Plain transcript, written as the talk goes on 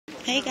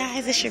Hey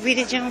guys, it's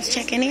Sharita Jones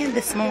checking in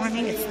this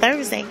morning. It's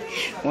Thursday.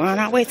 We're on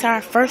our way to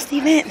our first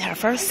event, our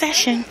first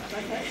session.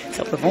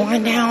 So we're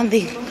going down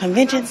the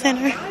convention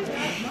center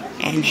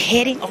and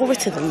heading over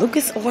to the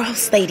Lucas Oil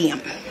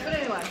Stadium.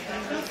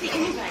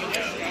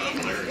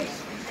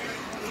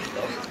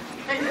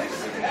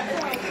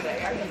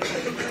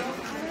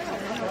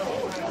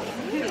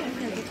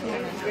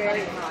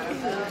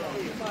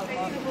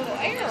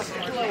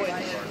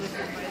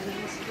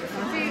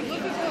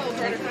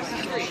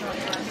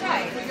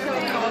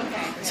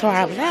 To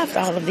our left,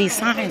 all of these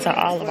signs are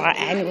all of our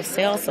annual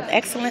Sales of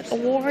Excellence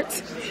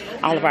awards,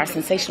 all of our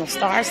sensational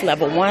stars,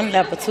 level 1,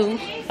 level 2,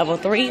 level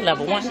 3,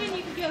 level 1. You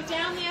can go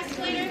down the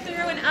escalator, through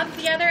and up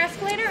the other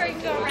escalator, or you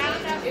can go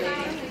around up.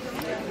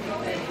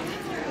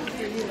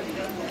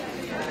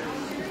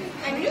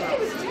 I knew it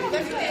was two.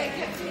 That's why I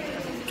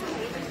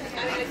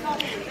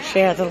kept.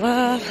 Share the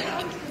love.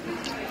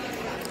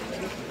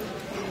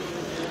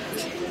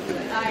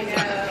 I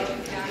know.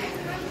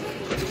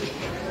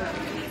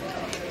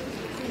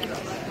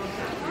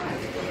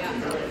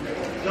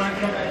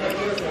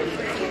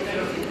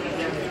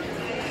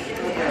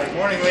 Good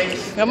morning,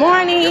 ladies. Good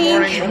morning. Good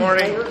morning. Good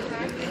morning.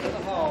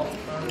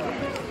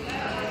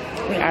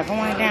 We are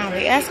going down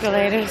the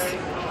escalators,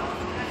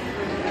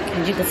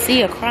 and you can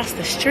see across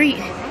the street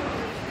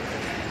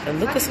the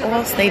Lucas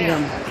Oil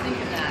Stadium.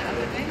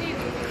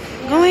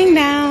 Going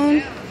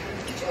down.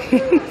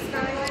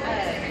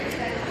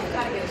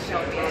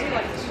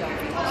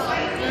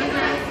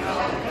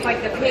 Like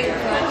the pink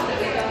ones that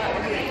we got.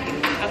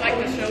 I like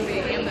the Shelby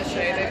and the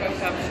Shea. They both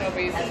have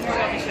Shelby's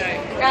Shelby Shea.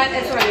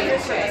 That's right, your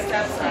Shea.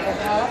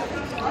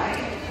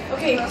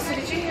 Okay, so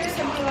did you hear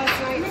something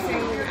last night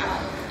saying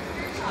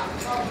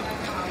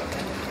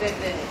that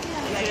the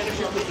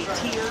manager would be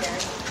tears?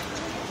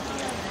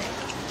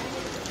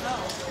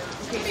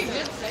 Okay, she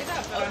did say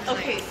that, but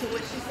okay, so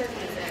what she said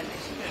was that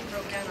she went and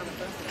broke down on the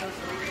bus that goes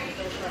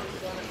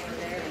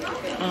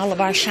to the All of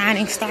our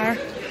Shining Star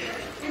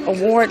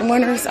Award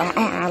winners are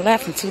on our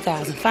left in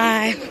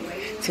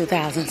 2005,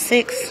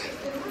 2006,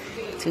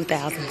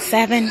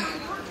 2007,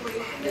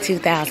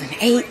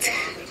 2008,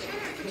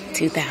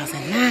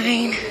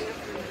 2009,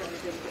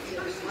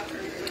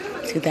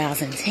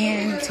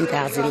 2010,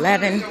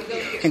 2011,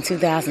 and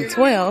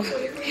 2012.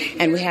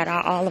 And we had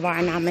all of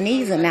our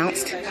nominees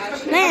announced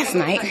last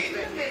night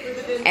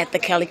at the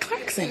Kelly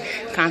Clarkson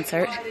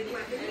concert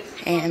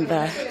and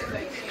the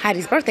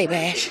Heidi's birthday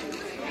bash.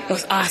 It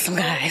was awesome,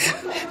 guys.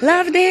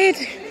 Loved it.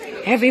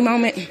 Every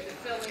moment.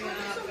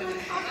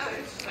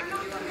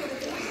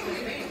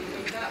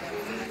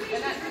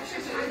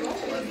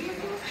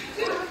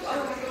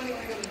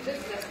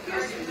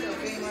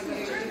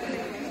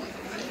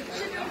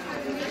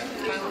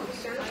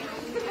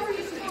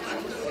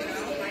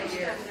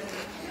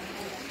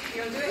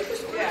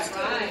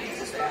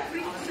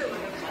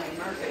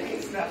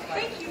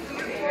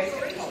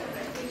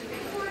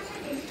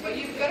 Well,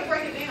 you've got to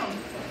break it down.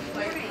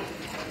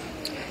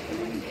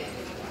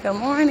 Good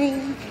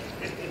morning.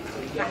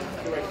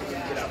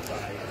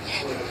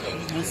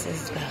 This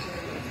is the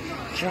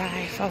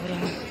dry photo.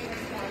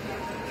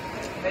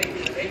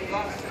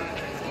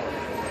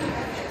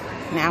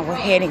 Now we're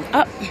heading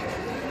up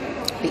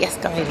the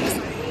escalators.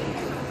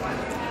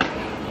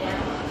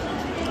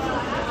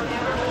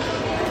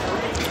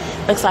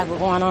 Looks like we're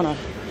going on a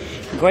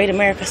Great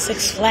America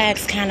Six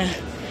Flags kind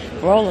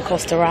of roller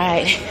coaster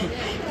ride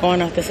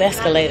going up this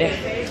escalator.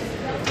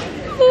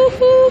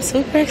 Woohoo!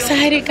 Super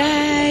excited,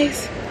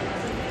 guys.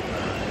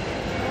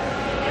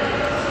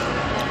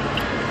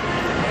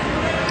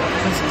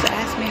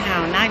 Ask me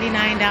how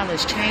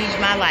 $99 changed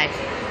my life.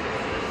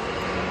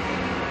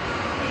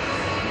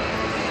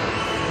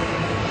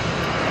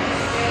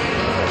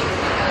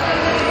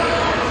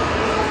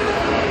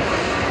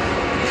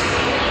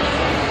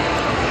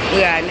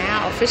 We are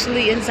now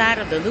officially inside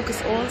of the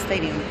Lucas Oil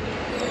Stadium.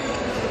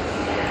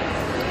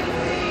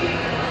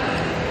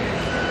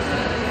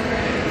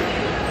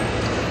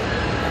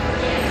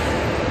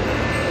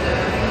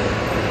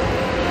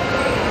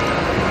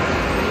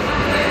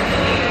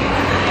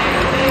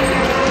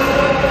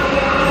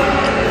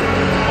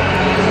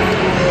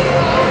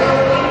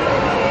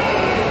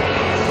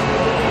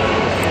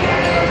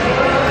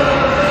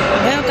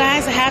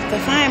 To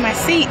find my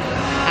seat.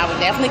 I will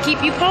definitely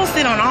keep you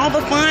posted on all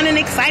the fun and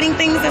exciting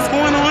things that's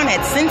going on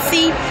at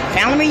Scentsy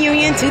Family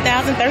Reunion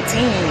 2013.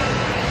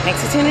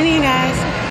 Thanks for tuning in, guys.